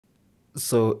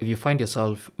So if you find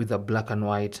yourself with a black and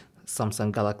white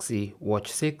Samsung Galaxy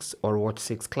Watch 6 or Watch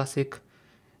 6 Classic,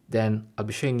 then I'll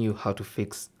be showing you how to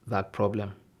fix that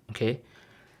problem. Okay,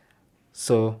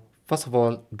 so first of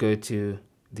all, go to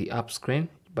the app screen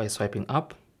by swiping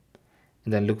up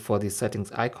and then look for the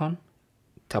settings icon,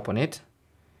 tap on it.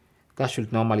 That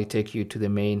should normally take you to the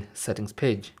main settings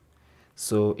page.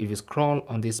 So if you scroll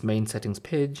on this main settings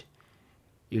page,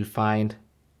 you'll find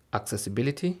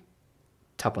accessibility,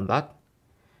 tap on that,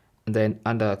 and then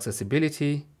under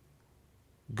accessibility,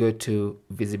 go to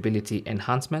visibility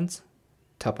enhancements,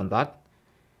 tap on that,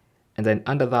 and then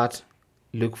under that,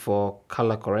 look for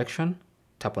color correction,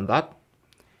 tap on that,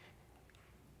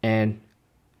 and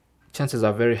chances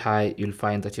are very high you'll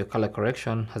find that your color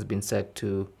correction has been set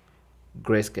to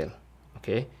grayscale.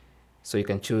 Okay, so you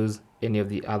can choose any of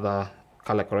the other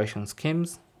color correction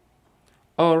schemes,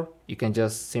 or you can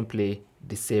just simply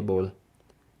disable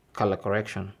color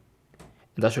correction,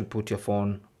 and that should put your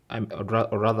phone or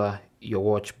rather your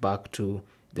watch back to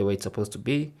the way it's supposed to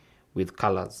be with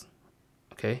colors.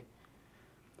 Okay,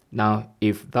 now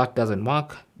if that doesn't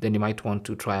work, then you might want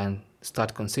to try and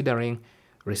start considering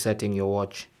resetting your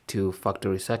watch to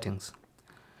factory settings.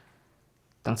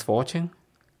 Thanks for watching.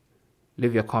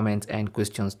 Leave your comments and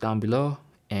questions down below,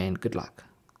 and good luck.